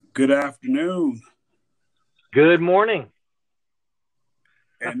Good afternoon, Good morning.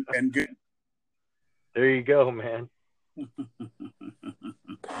 and good. There you go, man.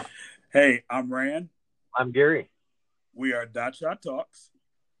 Hey, I'm Rand. I'm Gary. We are Dot Shot Talks.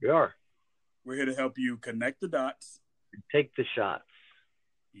 We are. We're here to help you connect the dots. Take the shots.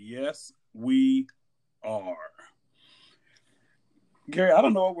 Yes, we are. Gary, I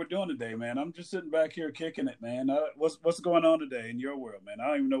don't know what we're doing today, man. I'm just sitting back here kicking it, man. What's going on today in your world, man? I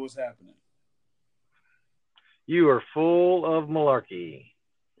don't even know what's happening. You are full of malarkey.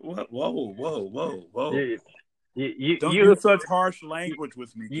 What? Whoa, whoa, whoa, whoa! You, you, Don't you, use such harsh you, language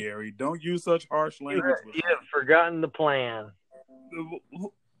with me, you, Gary. Don't use such harsh language with you have forgotten the plan. me.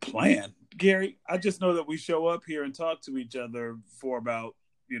 Plan, Gary. I just know that we show up here and talk to each other for about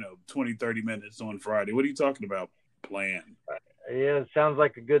 20, 30 minutes on Friday. What are you talking about? Plan. Yeah, it sounds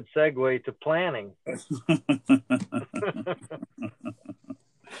like a good segue to planning.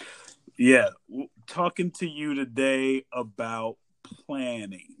 Yeah, talking to you today about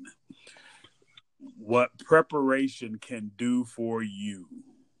planning, what preparation can do for you.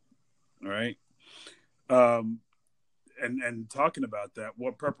 All right. Um, and talking about that,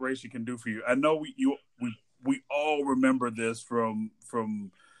 what preparation can do for you. I know we all remember this from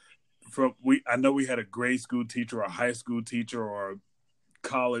we. I know we had a grade school teacher, or a high school teacher, or a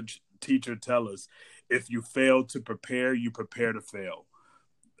college teacher tell us, if you fail to prepare, you prepare to fail.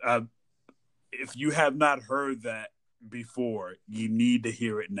 Uh, if you have not heard that before, you need to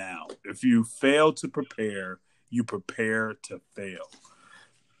hear it now. If you fail to prepare, you prepare to fail.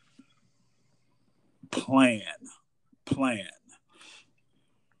 Plan, plan.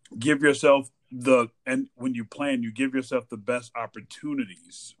 Give yourself and when you plan, you give yourself the best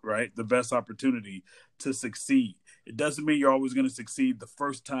opportunities, right? The best opportunity to succeed. It doesn't mean you're always going to succeed the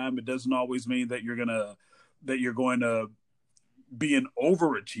first time. It doesn't always mean that you're going to be an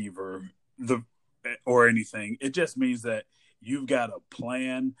overachiever the or anything. It just means that you've got a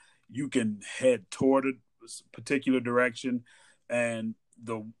plan. You can head toward a particular direction, and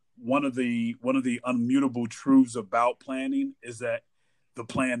the one of the unmutable truths about planning is that the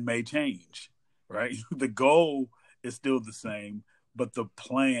plan may change. Right, the goal is still the same, but the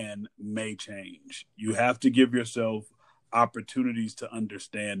plan may change. You have to give yourself opportunities to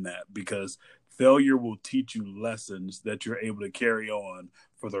understand that, because failure will teach you lessons that you're able to carry on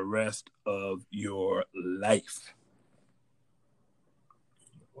for the rest of your life.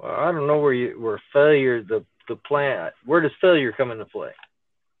 Well, I don't know where failure the plan. Where does failure come into play?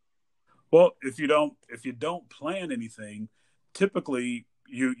 Well, if you don't plan anything, typically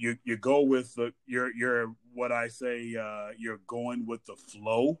you go with you're what I say, you're going with the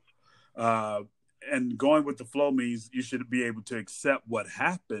flow. Uh, and going with the flow means you should be able to accept what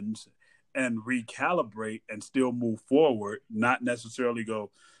happens and recalibrate and still move forward, not necessarily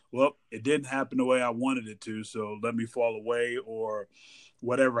go, well, it didn't happen the way I wanted it to, so let me fall away, or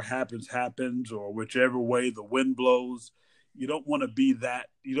whatever happens, happens, or whichever way the wind blows. You don't want to be that,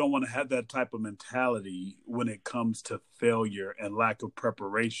 you don't want to have that type of mentality when it comes to failure and lack of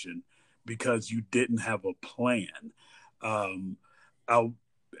preparation, because you didn't have a plan. Um, I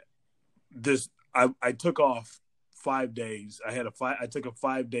I took off 5 days. I took a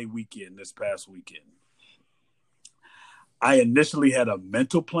 5 day weekend this past weekend. I initially had a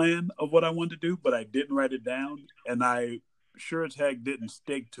mental plan of what I wanted to do, but I didn't write it down, and I sure as heck didn't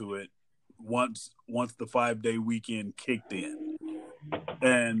stick to it once the 5 day weekend kicked in.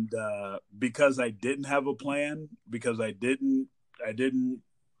 And because I didn't have a plan, because I didn't I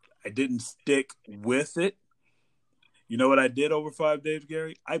didn't stick with it. You know what I did over 5 days,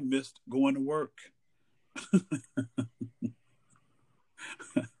 Gary? I missed going to work.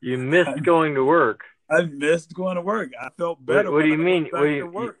 You missed going to work. I missed going to work. I felt better What do when you I went mean? back to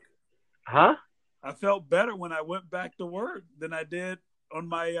work. Huh? I felt better when I went back to work than I did on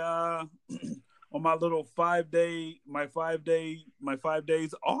my on my little 5 day my 5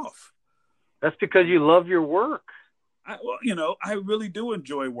 days off. That's because you love your work. Well, I really do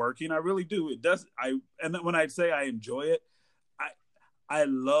enjoy working. I really do. It does. And when I say I enjoy it, I I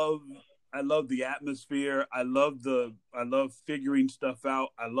love I love the atmosphere. I love figuring stuff out.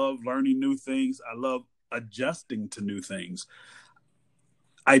 I love learning new things. I love adjusting to new things.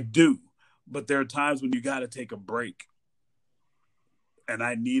 I do. But there are times when you got to take a break, and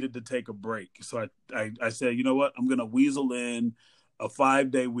I needed to take a break. So I said, you know what? I'm going to weasel in a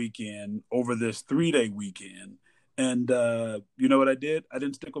 5 day weekend over this 3 day weekend. And you know what I did? I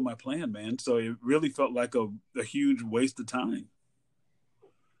didn't stick with my plan, man. So it really felt like a huge waste of time.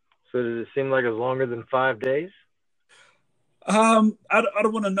 So did it seem like it was longer than 5 days? I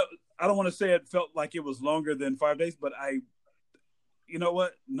don't want to know. I don't want to say it felt like it was longer than 5 days, but you know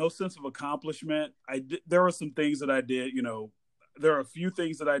what? No sense of accomplishment. There were some things that I did. There are a few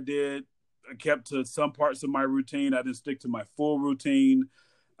things that I did. I kept to some parts of my routine. I didn't stick to my full routine.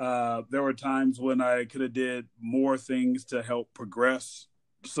 There were times when I could have did more things to help progress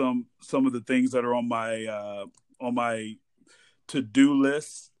some of the things that are on my to do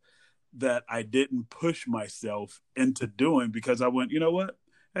list that I didn't push myself into doing because I went, you know what?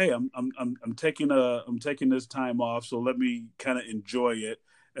 Hey, I'm taking this time off, so let me kind of enjoy it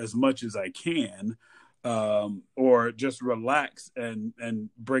as much as I can, or just relax and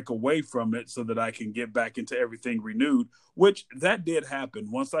break away from it so that I can get back into everything renewed. Which that did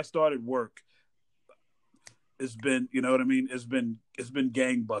happen once I started work. It's been, you know what I mean. It's been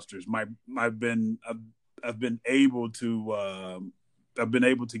gangbusters. I've been able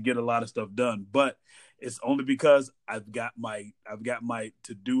to get a lot of stuff done, but it's only because I've got my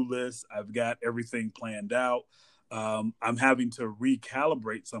to-do list. I've got everything planned out. I'm having to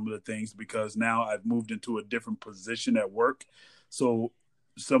recalibrate some of the things because now I've moved into a different position at work. So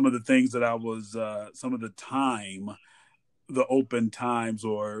some of the things that some of the time, the open times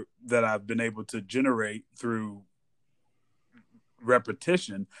or that I've been able to generate through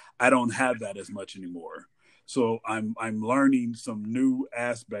repetition, I don't have that as much anymore. So I'm learning some new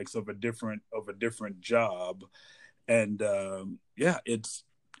aspects of a different job, and yeah, it's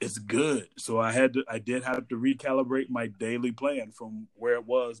good. So I did have to recalibrate my daily plan from where it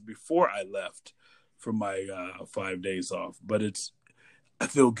was before I left for my 5 days off. But I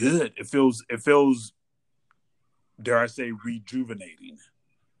feel good. It feels, dare I say, rejuvenating.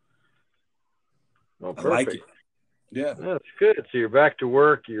 Well, I like perfect. it. Yeah. That's good. So you're back to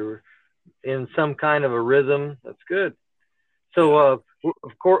work. You're in some kind of a rhythm. That's good. So, of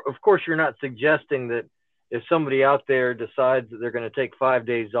course, you're not suggesting that if somebody out there decides that they're going to take 5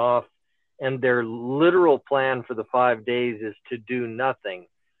 days off and their literal plan for the 5 days is to do nothing,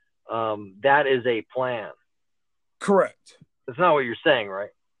 that is a plan. Correct. That's not what you're saying,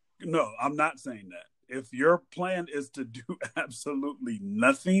 right? No, I'm not saying that. If your plan is to do absolutely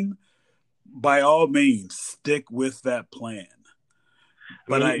nothing, by all means, stick with that plan.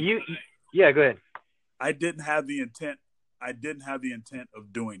 But yeah, go ahead. I didn't have the intent. I didn't have the intent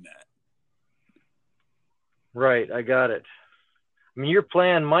of doing that. Right, I got it. I mean, your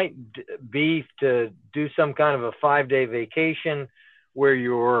plan might be to do some kind of a 5-day vacation where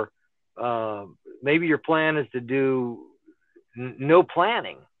maybe your plan is to do no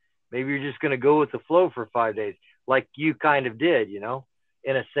planning. Maybe you're just going to go with the flow for 5 days, like you kind of did, in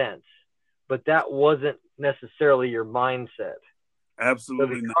a sense. But that wasn't necessarily your mindset.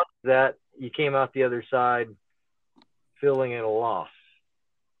 Absolutely so not. That you came out the other side feeling at a loss.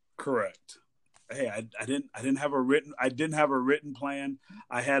 Correct. Hey, I didn't have a written plan.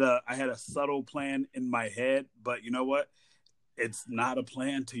 I had a subtle plan in my head, but you know what? It's not a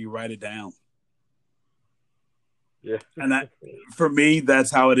plan till you write it down. Yeah. And for me,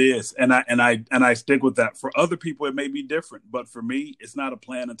 that's how it is. And I stick with that. For other people, it may be different, but for me, it's not a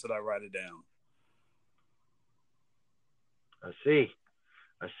plan until I write it down. I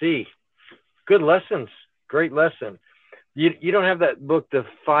see. Good lessons. Great lesson. You don't have that book, the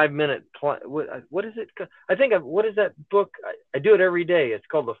 5-minute plan. What is it? I think what is that book? I do it every day. It's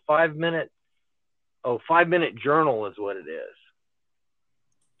called the 5-minute journal is what it is.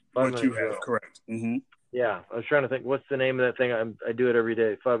 What you have, correct. Mm-hmm. Yeah, I was trying to think, what's the name of that thing? I do it every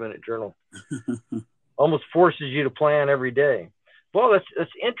day, 5-minute journal. Almost forces you to plan every day. Well,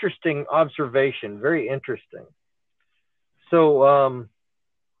 that's interesting observation. Very interesting. So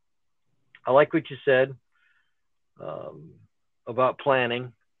I like what you said about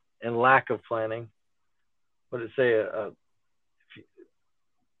planning and lack of planning. What did it say?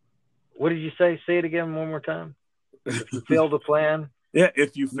 What did you say? Say it again one more time. If you fail to plan, yeah.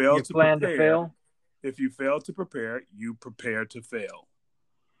 If you fail to plan prepare, to fail. If you fail to prepare, you prepare to fail.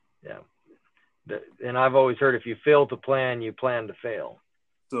 Yeah. And I've always heard if you fail to plan, you plan to fail.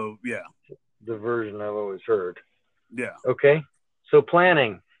 So, yeah. The version I've always heard. Yeah. Okay. So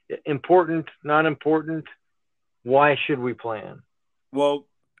planning, important, not important. Why should we plan? Well,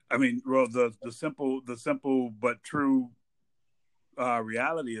 I mean, the simple but true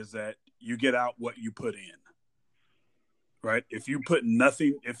reality is that you get out what you put in. Right? If you put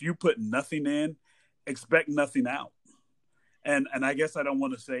nothing in, expect nothing out. And I guess I don't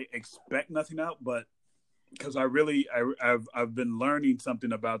want to say expect nothing out, but because I've been learning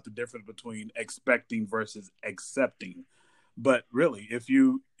something about the difference between expecting versus accepting. But really, if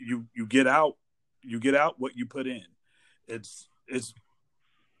you get out what you put in. It's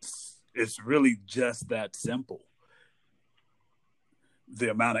really just that simple.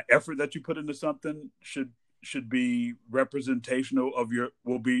 The amount of effort that you put into something should should be representational of your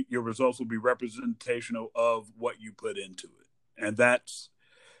results will be representational of what you put into it. And that's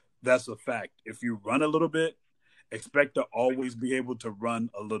a fact. If you run a little bit, expect to always be able to run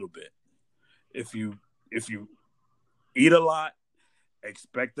a little bit. If you eat a lot,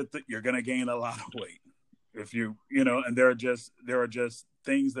 expect that you're going to gain a lot of weight. If and there are just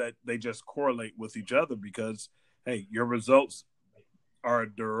things that they just correlate with each other because, hey, your results are a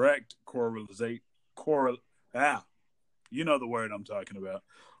direct you know the word I'm talking about.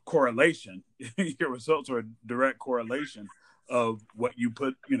 Correlation. Your results are a direct correlation of what you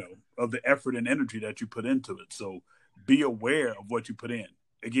put, of the effort and energy that you put into it. So be aware of what you put in.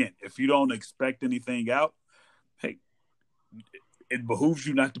 Again, if you don't expect anything out, hey, it behooves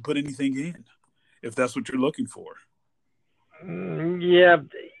you not to put anything in if that's what you're looking for. Yeah.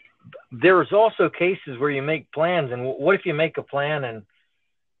 There's also cases where you make plans, and what if you make a plan and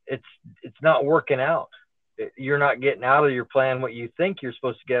it's not working out? You're not getting out of your plan what you think you're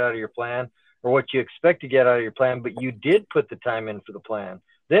supposed to get out of your plan or what you expect to get out of your plan, but you did put the time in for the plan.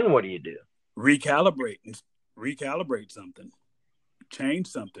 Then what do you do? Recalibrate something. Change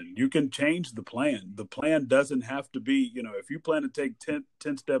something. You can change the plan. The plan doesn't have to be, if you plan to take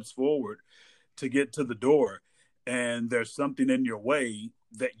 10 steps forward to get to the door and there's something in your way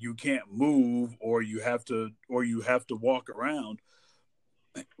that you can't move or you have to walk around,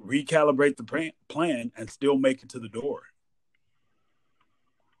 recalibrate the plan and still make it to the door.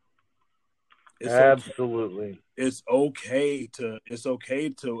 Absolutely. It's okay to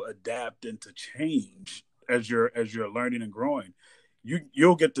adapt and to change as you're learning and growing.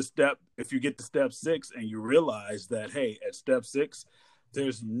 You'll get to if you get to step 6 and you realize that, hey, at step 6,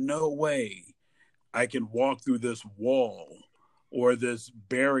 there's no way I can walk through this wall or this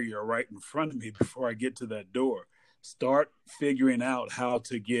barrier right in front of me before I get to that door. Start figuring out how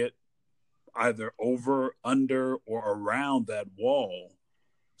to get either over, under, or around that wall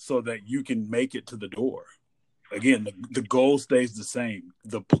so that you can make it to the door. Again, the goal stays the same.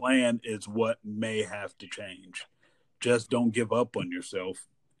 The plan is what may have to change. Just don't give up on yourself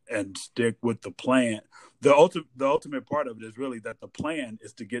and stick with the plan. The ultimate part of it is really that the plan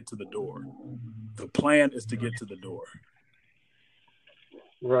is to get to the door. The plan is to get to the door.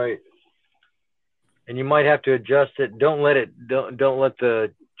 Right. And you might have to adjust it. Don't let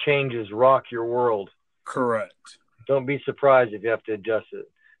the changes rock your world. Correct. Don't be surprised if you have to adjust it.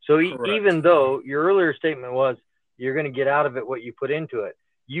 So even though your earlier statement was you're going to get out of it what you put into it,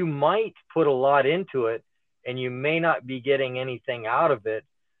 you might put a lot into it and you may not be getting anything out of it,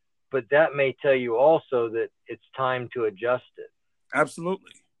 but that may tell you also that it's time to adjust it.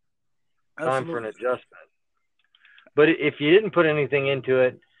 Absolutely. Time for an adjustment. But if you didn't put anything into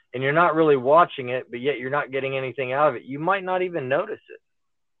it and you're not really watching it, but yet you're not getting anything out of it, you might not even notice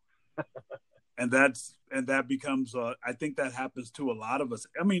it. And that becomes I think that happens to a lot of us.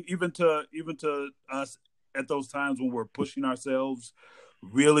 I mean, even to us at those times when we're pushing ourselves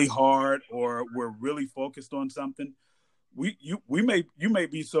really hard or we're really focused on something, you may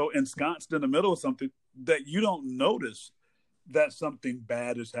be so ensconced in the middle of something that you don't notice that something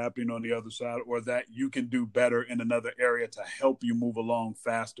bad is happening on the other side or that you can do better in another area to help you move along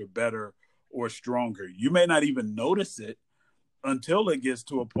faster, better, or stronger. You may not even notice it until it gets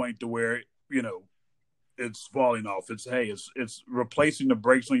to a point to where, it's falling off. It's replacing the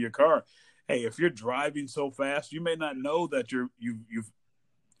brakes on your car. Hey, if you're driving so fast, you may not know that your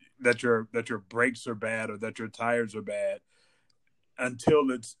brakes are bad or that your tires are bad until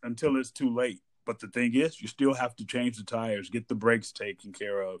it's too late. But the thing is, you still have to change the tires, get the brakes taken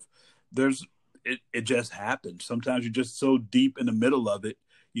care of. It just happens. Sometimes you're just so deep in the middle of it,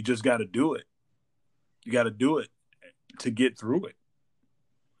 you just got to do it. You got to do it to get through it.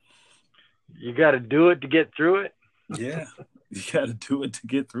 You got to do it to get through it? Yeah. You got to do it to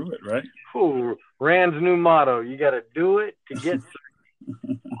get through it, right? Ooh, Rand's new motto. You got to do it to get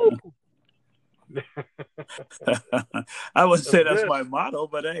through. I wouldn't say that's my motto,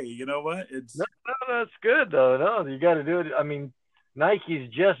 but hey, you know what? No, that's good though. No, you got to do it. I mean, Nike's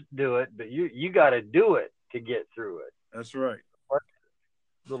just do it, but you got to do it to get through it. That's right.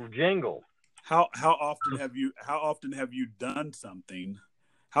 Little jingle. How often have you done something?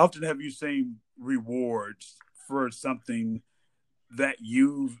 How often have you seen rewards for something that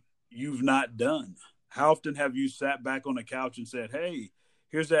you've not done? How often have you sat back on the couch and said, "Hey,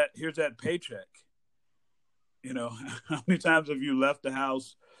 here's that paycheck"? How many times have you left the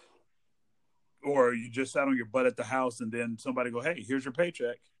house or you just sat on your butt at the house and then somebody go, "Hey, here's your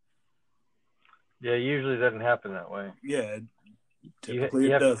paycheck"? Yeah, usually it doesn't happen that way. Yeah,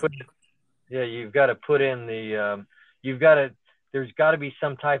 typically it does. You've got to put in the there's got to be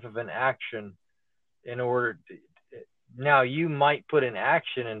some type of an action in order to, now you might put in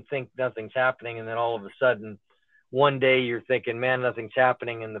action and think nothing's happening, and then all of a sudden one day you're thinking, man, nothing's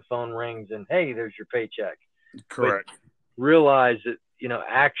happening, and the phone rings and hey, there's your paycheck. Correct. But realize that,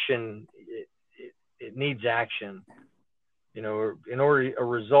 action, it needs action. In order, a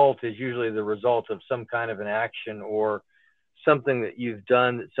result is usually the result of some kind of an action or something that you've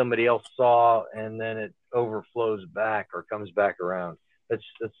done that somebody else saw, and then it overflows back or comes back around. That's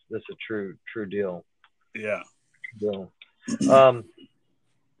a true deal. Yeah. Deal.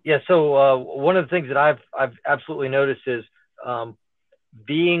 Yeah. So one of the things that I've absolutely noticed is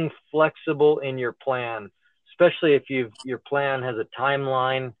being flexible in your plan, especially if your plan has a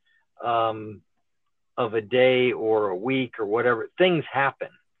timeline of a day or a week or whatever. Things happen.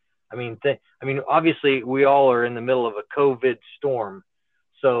 I mean, obviously we all are in the middle of a COVID storm,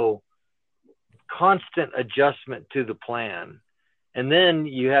 so constant adjustment to the plan, and then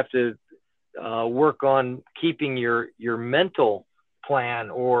you have to work on keeping your mental plan,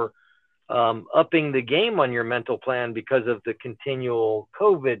 or upping the game on your mental plan because of the continual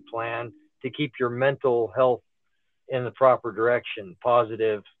COVID plan, to keep your mental health in the proper direction,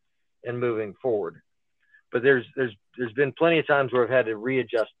 positive and moving forward. But there's been plenty of times where I've had to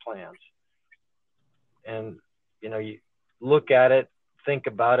readjust plans, and you look at it, think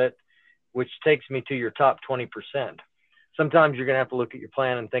about it, which takes me to your top 20%. Sometimes you're going to have to look at your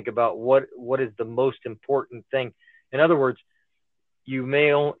plan and think about what is the most important thing. In other words, you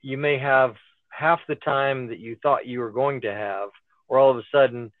may have half the time that you thought you were going to have, or all of a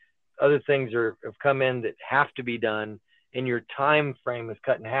sudden other things have come in that have to be done, and your time frame is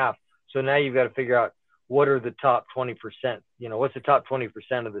cut in half. So now you've got to figure out, what are the top 20%? What's the top 20%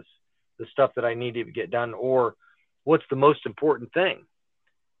 of the stuff that I need to get done, or what's the most important thing?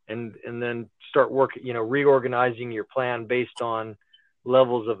 And then start reorganizing your plan based on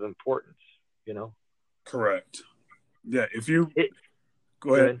levels of importance, Correct. Yeah.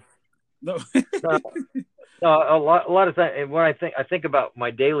 Go ahead. No. A lot of times when I think about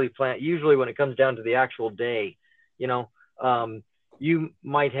my daily plan, usually when it comes down to the actual day, I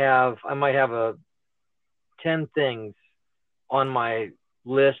might have 10 things on my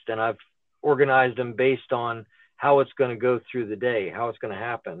list, and I've organized them based on how it's going to go through the day, how it's going to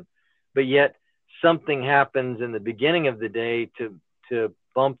happen. But yet something happens in the beginning of the day to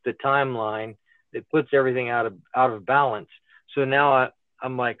bump the timeline that puts everything out of balance. So now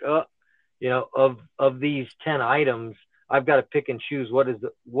I'm like, of these 10 items, I've got to pick and choose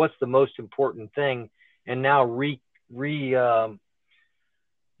what's the most important thing, and now reset,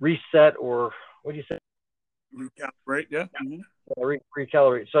 or what do you say? Recalibrate, yeah. Mm-hmm.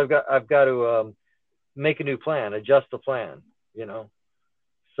 Recalibrate. So I've got to make a new plan, adjust the plan,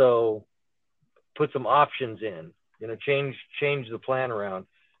 So put some options in, change the plan around,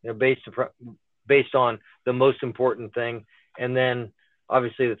 based on the most important thing, and then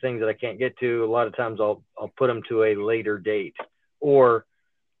obviously the things that I can't get to, a lot of times I'll put them to a later date, or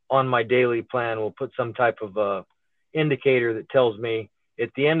on my daily plan we'll put some type of indicator that tells me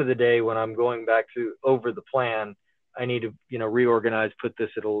at the end of the day, when I'm going back over the plan, I need to reorganize, put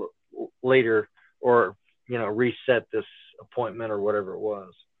this at a later, or reset this appointment or whatever it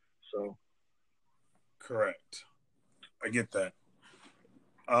was. So correct. I get that.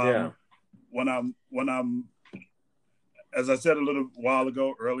 Yeah. When I'm as I said a little while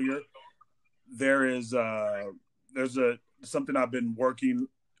ago earlier, there's something I've been working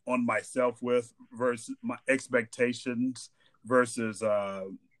on myself with, versus my expectations versus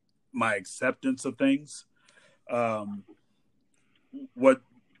my acceptance of things. What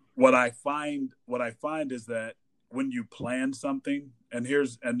I find is that when you plan something, and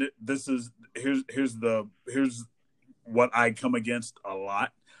here's what I come against a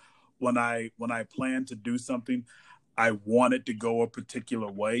lot. When I plan to do something, I want it to go a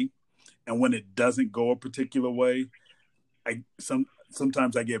particular way, and when it doesn't go a particular way,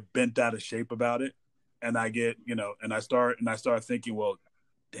 sometimes I get bent out of shape about it, and I get and I start thinking, well,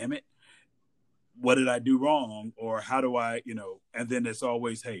 damn it, what did I do wrong, or how do I and then it's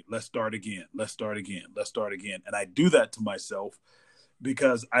always, hey, let's start again, and I do that to myself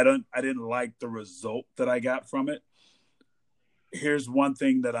because I didn't like the result that I got from it. Here's one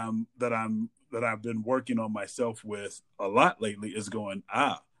thing that I've been working on myself with a lot lately is going,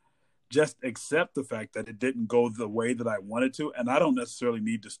 just accept the fact that it didn't go the way that I wanted to, and I don't necessarily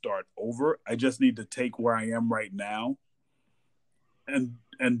need to start over. I just need to take where I am right now and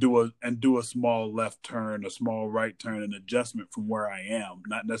do a small left turn, a small right turn, an adjustment from where I am,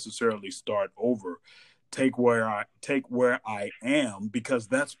 not necessarily start over. Take where I am, because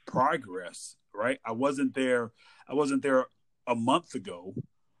that's progress, right? I wasn't there a month ago,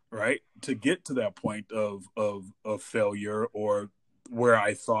 right? To get to that point of failure, or where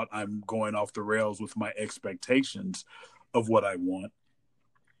I thought I'm going off the rails with my expectations of what I want.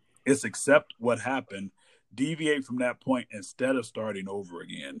 It's accept what happened, deviate from that point instead of starting over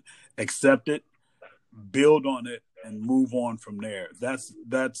again. Accept it, build on it, and move on from there. That's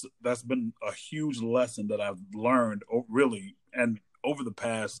been a huge lesson that I've learned, really, and over the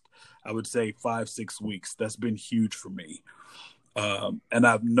past, I would say 5-6 weeks. That's been huge for me. And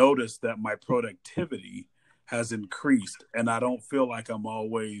I've noticed that my productivity has increased, and I don't feel like I'm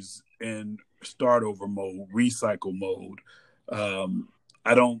always in start over mode, recycle mode. I'm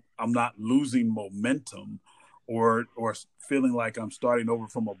not losing momentum, or feeling like I'm starting over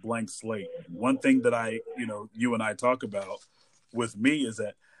from a blank slate. One thing that you and I talk about with me is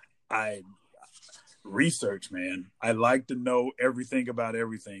that I research, man. I like to know everything about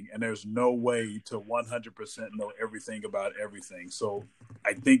everything, and there's no way to 100% know everything about everything. So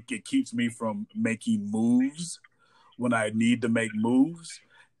I think it keeps me from making moves when I need to make moves,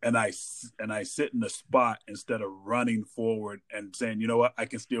 and I sit in the spot instead of running forward and saying, you know what, I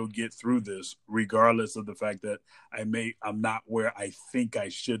can still get through this regardless of the fact that I'm not where I think I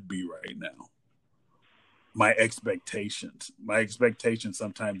should be right now. My expectations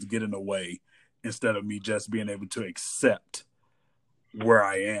sometimes get in the way, instead of me just being able to accept where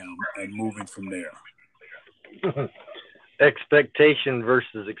I am and moving from there. Expectation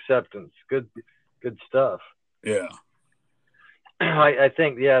versus acceptance. Good stuff. Yeah. I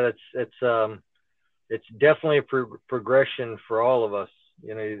think, yeah, it's definitely a progression for all of us.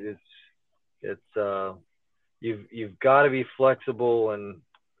 You know, it's you've got to be flexible, and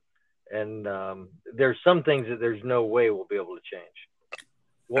there's some things that there's no way we'll be able to change.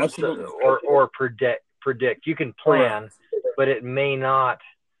 Absolutely. Or predict. You can plan, but it may not.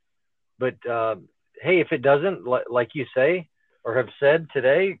 But hey, if it doesn't, like you say or have said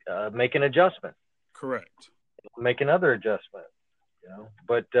today, make an adjustment. Correct. Make another adjustment. You know,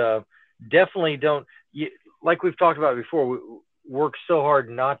 but definitely don't. Like we've talked about before, we work so hard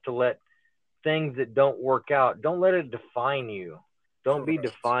not to let things that don't work out. Don't let it define you. Don't be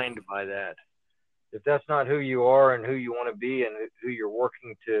defined by that. If that's not who you are and who you want to be and who you're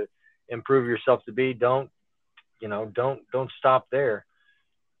working to improve yourself to be, don't stop there.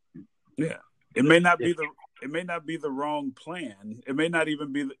 Yeah. It may not be the wrong plan.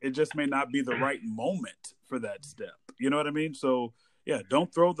 It just may not be the right moment for that step. You know what I mean? So yeah,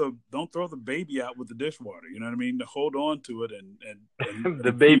 don't throw the baby out with the dishwater. You know what I mean? Hold on to it and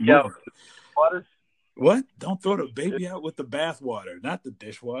the baby out with the water. What? Don't throw the baby out with the bathwater, not the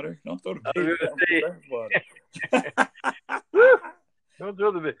dishwater. Don't throw the baby out with the bathwater. Don't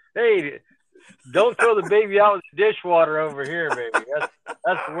throw don't throw the baby out with the dishwater over here, baby.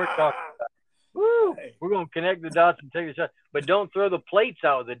 That's what we're talking about. Woo! Hey. We're gonna connect the dots and take a shot, but don't throw the plates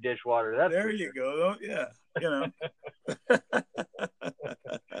out with the dishwater. There you go. Yeah, you know.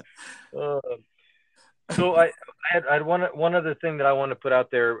 So I had one other thing that I want to put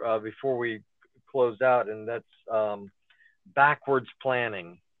out there before we close out, and that's backwards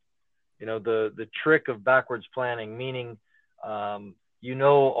planning. You know, the trick of backwards planning, meaning all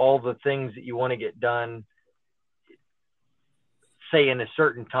the things that you want to get done, say in a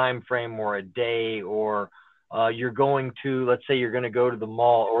certain time frame or a day, or let's say you're going to go to the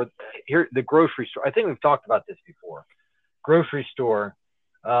mall or the grocery store. I think we've talked about this before. Grocery store,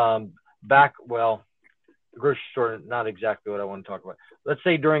 the grocery store, not exactly what I want to talk about. Let's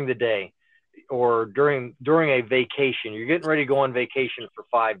say during the day or during a vacation, you're getting ready to go on vacation for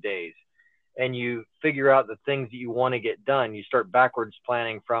 5 days, and you figure out the things that you want to get done. You start backwards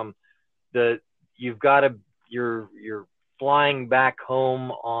planning from you're flying back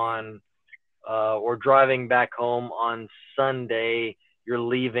home on or driving back home on Sunday. You're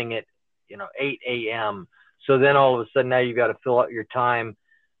leaving at 8 a.m. So then all of a sudden now you've got to fill out your time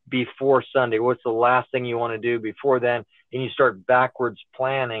before Sunday. What's the last thing you want to do before then? And you start backwards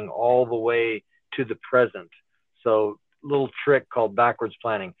planning all the way to the present. So little trick called backwards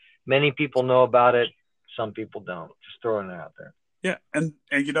planning. Many people know about it. Some people don't. Just throwing it out there. Yeah, and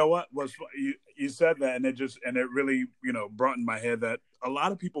you know what was you said that, and it really brought in my head that a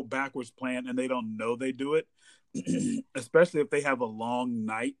lot of people backwards plan and they don't know they do it, especially if they have a long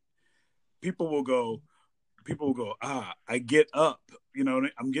night. People will go, I get up,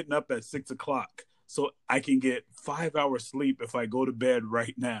 I'm getting up at 6 o'clock, so I can get 5 hours sleep if I go to bed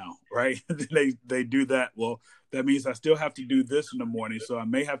right now, right? they do that. Well, that means I still have to do this in the morning, so I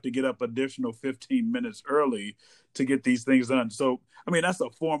may have to get up additional 15 minutes early to get these things done. So, I mean, that's a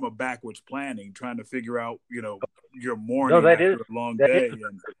form of backwards planning, trying to figure out, your morning after a long day.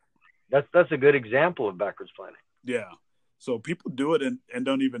 That's a good example of backwards planning. Yeah. So people do it and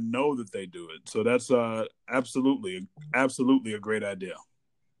don't even know that they do it. So that's absolutely a great idea.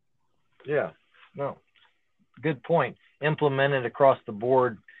 Yeah, no, good point. Implement it across the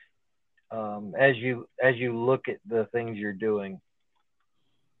board as you look at the things you're doing.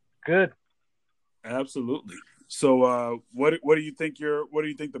 Good. Absolutely. So what do you think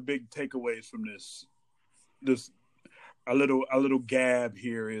the big takeaways from this a little gab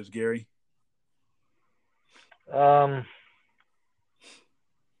here is, Gary?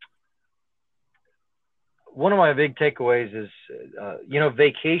 One of my big takeaways is,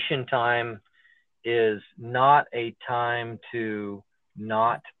 vacation time is not a time to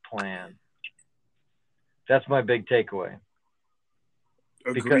not plan. That's my big takeaway.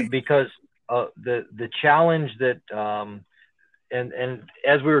 Agreed. Because the challenge that and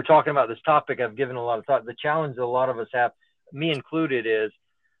as we were talking about this topic, I've given a lot of thought. The challenge that a lot of us have, me included, is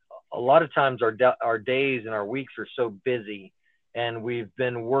a lot of times our days and our weeks are so busy, and we've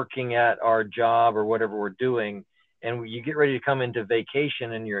been working at our job or whatever we're doing, and you get ready to come into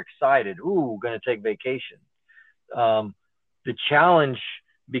vacation and you're excited. Ooh, going to take vacation. The challenge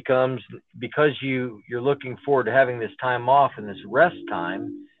becomes, because you're looking forward to having this time off and this rest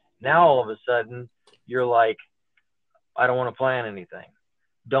time, now all of a sudden you're like, I don't want to plan anything.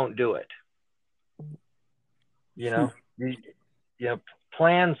 Don't do it. You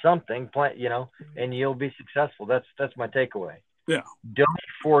plan something, and you'll be successful. That's my takeaway. Yeah. Don't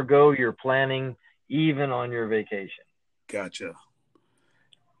forego your planning even on your vacation. Gotcha.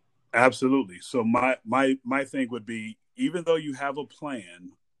 Absolutely. So my thing would be, even though you have a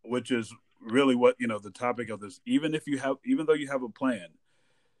plan, which is really what, the topic of this, even though you have a plan,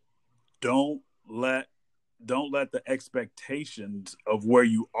 don't let the expectations of where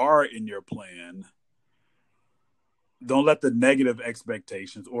you are in your plan, don't let the negative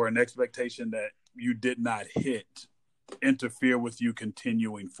expectations or an expectation that you did not hit interfere with you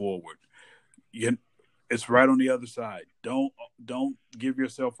continuing forward. It's right on the other side. Don't give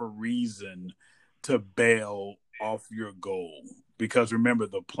yourself a reason to bail off your goal, because remember,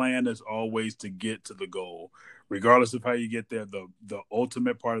 the plan is always to get to the goal. Regardless of how you get there, the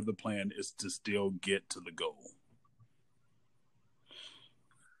ultimate part of the plan is to still get to the goal.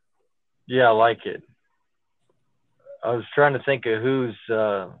 Yeah, I like it. I was trying to think of who's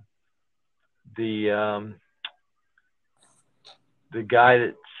the guy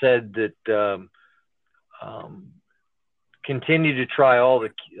that said that continue to try all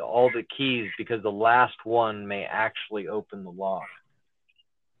the keys, because the last one may actually open the lock.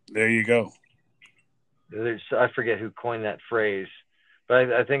 There you go. I forget who coined that phrase,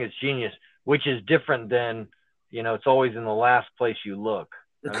 but I think it's genius, which is different than, it's always in the last place you look.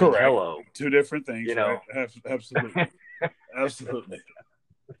 Correct. Hello. Two different things, right? Absolutely. Absolutely.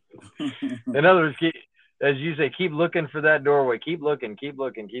 In other words, as you say, keep looking for that doorway. Keep looking, keep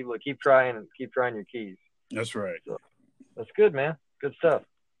trying your keys. That's right. So, that's good, man. Good stuff.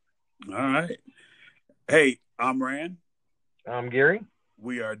 All right. Hey, I'm Rand. I'm Gary.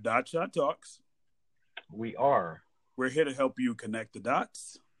 We are Dot Shot Talks. We are. We're here to help you connect the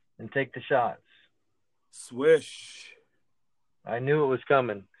dots and take the shots. Swish. I knew it was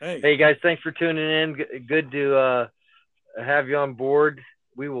coming. Hey guys, thanks for tuning in. Good to have you on board.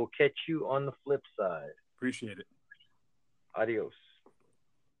 We will catch you on the flip side. Appreciate it. Adios.